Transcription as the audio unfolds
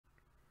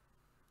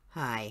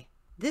Hi,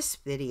 this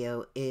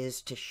video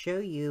is to show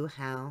you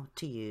how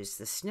to use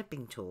the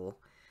snipping tool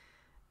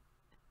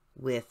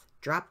with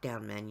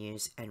drop-down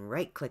menus and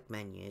right-click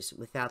menus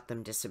without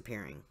them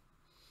disappearing.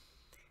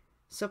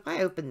 So if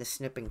I open the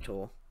snipping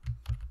tool,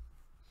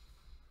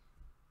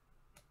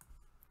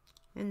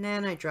 and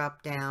then I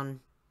drop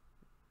down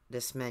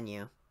this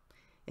menu,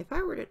 if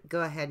I were to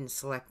go ahead and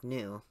select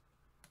New,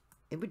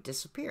 it would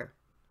disappear.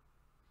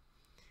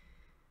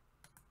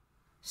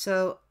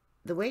 So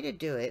the way to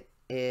do it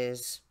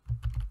is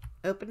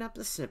open up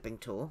the snipping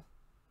tool,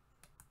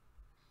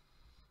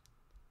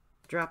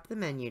 drop the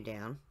menu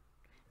down,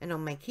 and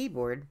on my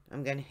keyboard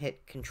I'm going to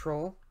hit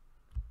Control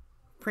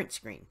Print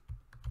Screen.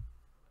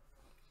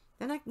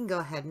 Then I can go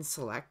ahead and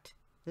select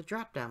the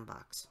drop down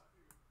box.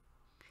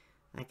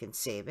 I can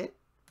save it.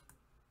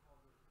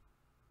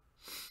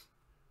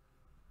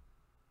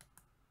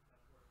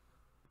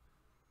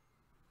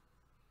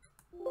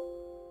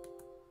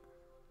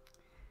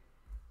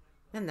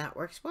 And that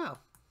works well.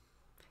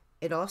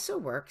 It also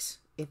works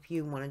if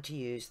you wanted to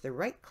use the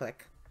right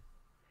click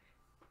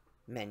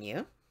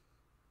menu.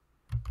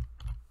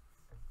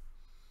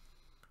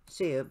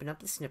 So you open up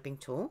the snipping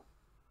tool,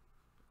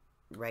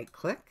 right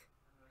click.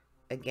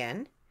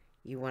 Again,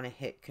 you want to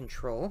hit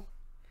Control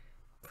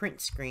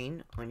Print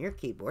Screen on your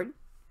keyboard,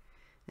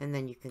 and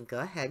then you can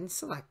go ahead and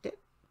select it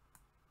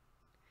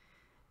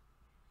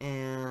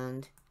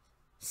and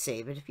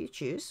save it if you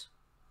choose.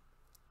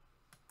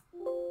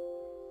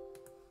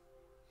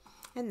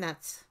 And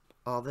that's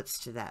all that's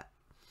to that.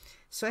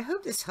 So I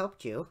hope this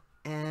helped you,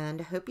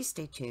 and I hope you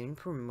stay tuned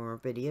for more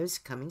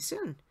videos coming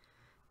soon.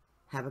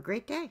 Have a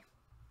great day.